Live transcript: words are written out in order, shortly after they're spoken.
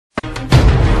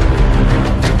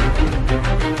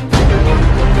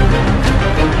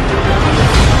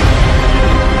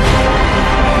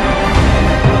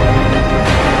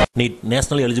NEET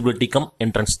national eligibility come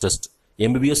entrance test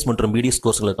MBBS மற்றும் BDS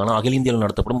கோர்ஸ்களுக்கான அகில இந்தியாவில்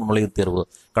நடத்தப்படும் நுழைவுத் தேர்வு.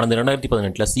 கடந்த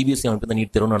 2018 சிபிஎஸ்இ அமைப்பு இந்த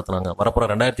நீட் தேர்வு நடத்தினாங்க. வரப்போற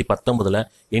 2019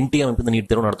 என்டி அமைப்பு இந்த நீட்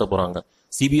தேர்வு நடத்த போறாங்க.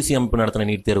 சிபிஎஸ்இ அமைப்பு நடத்தின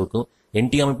நீட் தேர்வுக்கும்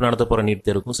என்டி அமைப்பு நடத்த போற நீட்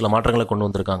தேர்வுக்கும் சில மாற்றங்களை கொண்டு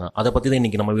வந்திருக்காங்க. அதை பத்தி தான்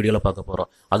இன்னைக்கு நம்ம வீடியோல பார்க்க போறோம்.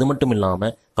 அது மட்டும்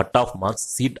இல்லாம cut off marks,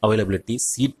 seat availability,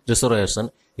 seat reservation,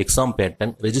 exam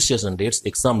pattern, registration dates,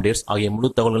 exam dates ஆகிய முழு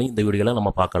தகவல்களையும் இந்த வீடியோல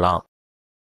நம்ம பார்க்கலாம்.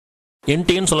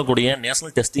 என்டின்னு சொல்லக்கூடிய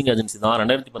நேஷனல் டெஸ்டிங் ஏஜென்சி தான்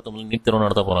 2019 நீட் தேர்வு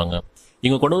நடத்த போறாங்க.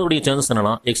 இவங்க கொண்டு வரக்கூடிய சேஞ்சஸ்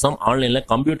என்னன்னா, எக்ஸாம் ஆன்லைன்ல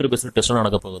கம்ப்யூட்டர் பேஸ்டு டெஸ்ட்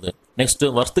நடக்க போகுது. நெக்ஸ்ட்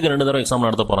வருஷத்துக்கு 2 தடவை எக்ஸாம்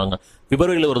நடத்த போறாங்க.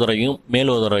 பிப்ரவரியில் ஒரு தடவையும் மேல்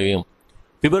ஒரு தடவையும்.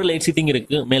 பிப்ரவரியில் 8 சீட்டிங்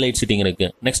இருக்கு, மேல் 8 சீட்டிங் இருக்கு.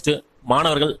 நெக்ஸ்ட்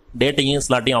மாணவர்கள் டேட்டையும்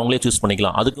ஸ்லாட்டையும் அவங்களே சூஸ்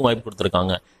பண்ணிக்கலாம். அதுக்கும் வாய்ப்பு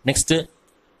கொடுத்துருக்காங்க. நெக்ஸ்ட்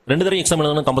 2 தடவை எக்ஸாம்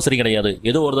எழுதணும் கம்பல்சரி கிடையாது.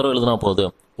 ஏதோ ஒரு தடவை எழுதுனா போகுது.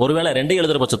 ஒருவேளை 2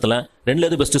 எழுதுற பட்சத்தில் 2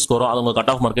 எது பெஸ்ட் ஸ்கோரோ அவங்க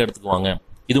கட் ஆஃப் மார்க்கை எடுத்துக்குவாங்க.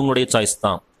 இது உங்களுடைய சாய்ஸ்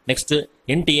தான். நெக்ஸ்ட்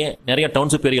என்டிஏ நிறைய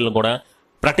டவுன்ஷிப் ஏரியாவில் கூட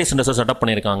ப்ராக்டிஸ் சென்டர்ஸை செட்டப்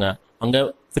பண்ணியிருக்காங்க. அங்கே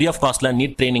ஃப்ரீ ஆஃப் காஸ்ட்ல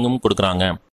நீட் ட்ரைனிங்கும் கொடுக்குறாங்க.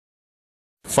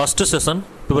 ஃபர்ஸ்ட் செஷன்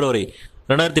பிப்ரவரி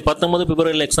 2019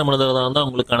 பிப்ரவரியில் எக்ஸாம் எழுதுறதா இருந்தால்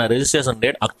உங்களுக்கான registration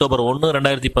date October 1,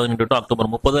 2018 to October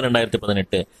 30,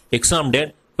 2018. Exam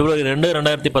date February 2,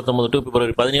 2019 to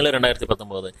பிப்ரவரி 17,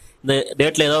 2019. இந்த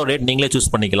டேட்டில் ஏதாவது டேட் நீங்களே சூஸ்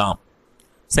பண்ணிக்கலாம்.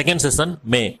 செகண்ட் செஷன்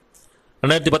மே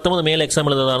 2019 மேல் எக்ஸாம்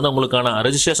எழுதுறதா இருந்தால் உங்களுக்கான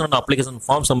registration and application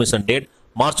form submission date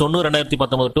March 1,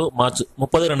 2019 to March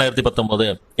 30,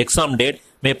 2019. Exam date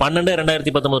May 12,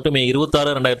 2019 to மே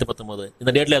 26, 2019.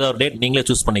 இந்த டேட்ல ஏதாவது டேட் நீங்களே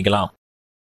சூஸ் பண்ணிக்கலாம்.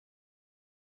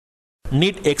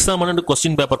 NEET exam and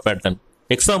question paper pattern.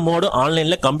 Exam mode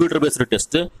ஆன்லைன்ல கம்ப்யூட்டர் பேஸ்டு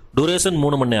டெஸ்ட். டூரேஷன்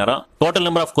 3 மணி நேரம். Total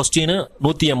number of question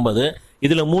 180.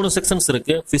 இதுல 3 sections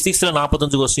இருக்கு. பிசிக்ஸ்ல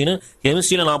 45 question,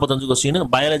 கெமிஸ்ட்ரியில 45 question,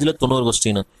 பயாலஜில 90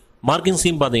 question. Marking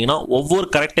scheme பார்த்தீங்கன்னா ஒவ்வொரு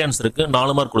கரெக்ட் ஆன்சருக்கு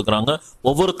 4 மார்க் கொடுக்குறாங்க.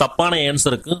 ஒவ்வொரு தப்பான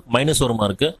ஆன்சருக்கு -1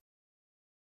 mark.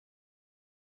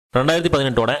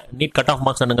 2018 NEET cut off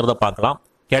marks என்னங்கிறத பார்க்கலாம்.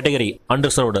 Category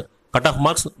unreserved cut off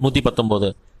marks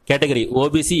 119. Category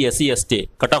OBC SC ST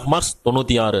cut off marks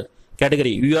 96.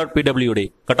 Category யூஆர்பிடபிள்யூடி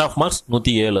cut off marks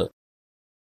 107.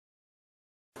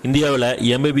 இந்தியாவில்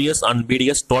எம்பிபிஎஸ் அண்ட்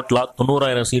பிடிஎஸ் டோட்டலா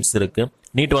 90,000 seeds இருக்கு.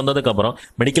 நீட் வந்ததுக்கு அப்புறம்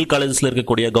மெடிக்கல் காலேஜஸ்ல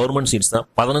இருக்கக்கூடிய government seeds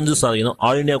 15%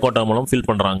 all India quota மூலம் fill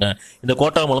பண்றாங்க. இந்த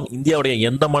கோட்டா மூலம் இந்தியாவுடைய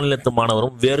எந்த மாநிலத்து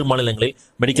மாணவரும் வேறு மாநிலங்களில்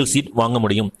மெடிக்கல் சீட் வாங்க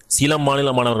முடியும், சில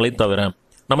மாநில மாணவர்களை தவிர.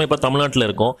 நம்ம இப்ப தமிழ்நாட்டில்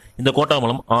இருக்கோம். இந்த கோட்டா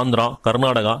மூலம் ஆந்திரா,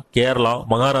 கர்நாடகா, கேரளா,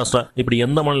 மகாராஷ்டிரா இப்படி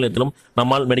எந்த மாநிலத்திலும்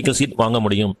நம்மால் மெடிக்கல் சீட் வாங்க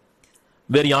முடியும்.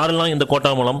 வேறு யாரெல்லாம் இந்த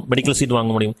கோட்டா மூலம் மெடிக்கல் சீட்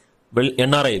வாங்க முடியும்?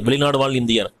 என்ஆர்ஐ, வெளிநாடு வாழ்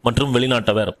இந்தியர் மற்றும்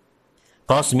வெளிநாட்டவர்.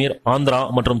 காஷ்மீர், ஆந்திரா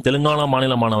மற்றும் தெலுங்கானா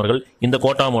மாநில மாணவர்கள் இந்த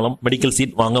கோட்டா மூலம் மெடிக்கல்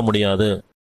சீட் வாங்க முடியாது.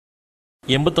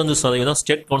 85%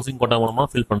 ஸ்டேட் கவுன்சிலிங் கோட்டா மூலமா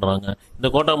ஃபில் பண்றாங்க. இந்த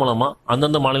கோட்டா மூலமா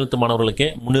அந்தந்த மாநிலத்து மாணவர்களுக்கே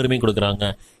முன்னுரிமை கொடுக்குறாங்க.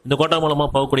 இந்த கோட்டா மூலமா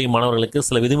போகக்கூடிய மாணவர்களுக்கு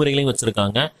சில விதிமுறைகளையும்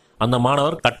வச்சிருக்காங்க. அந்த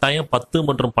மாணவர் கட்டாயம் 10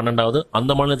 மற்றும் 12வது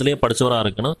அந்த மாநிலத்திலேயே படிச்சவராக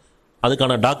இருக்கணும்.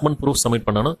 அதுக்கான டாக்குமெண்ட் ப்ரூஃப் சப்மிட்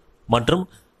பண்ணணும் மற்றும்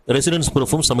ரெசிடென்ஸ்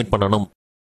ப்ரூஃபும் சப்மிட் பண்ணணும்.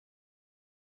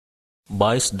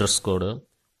 Boys dress code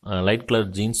light colour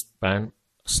jeans pant,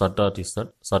 shirt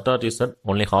R T shirt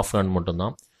only half hand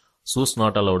மட்டும்தான். Shoes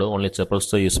not allowed, only chappals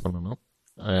தான் யூஸ் பண்ணணும்.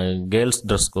 Girls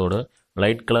dress code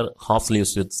light colour half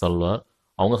sleeves with salwar,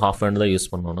 அவங்க half hand தான் use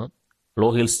பண்ணணும். Low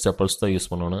heels chappals தான் use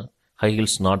பண்ணணும். High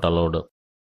heels not allowed.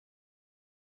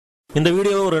 இந்த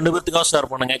வீடியோவை 2 பேருக்காக ஷேர்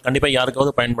பண்ணுங்க. கண்டிப்பாக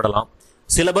யாருக்காவது பயன்படலாம்.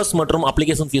 சிலபஸ் மற்றும்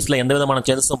அப்ளிகேஷன் ஃபீஸில் எந்த விதமான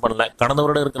சேஞ்சஸும் பண்ணல. கடந்த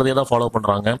வருடம் இருக்கிறதே தான் ஃபாலோ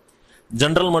பண்ணுறாங்க.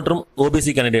 ஜெனரல் மற்றும்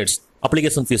ஓபிசி கேண்டிடேட்ஸ்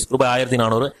அப்ளிகேஷன் ஃபீஸ் ரூபாய்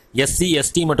 1400. எஸ்சி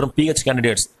எஸ்டி மற்றும் பிஹெச்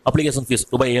கேண்டிடேட்ஸ் அப்ளிகேஷன் ஃபீஸ்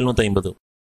ரூபாய் 750.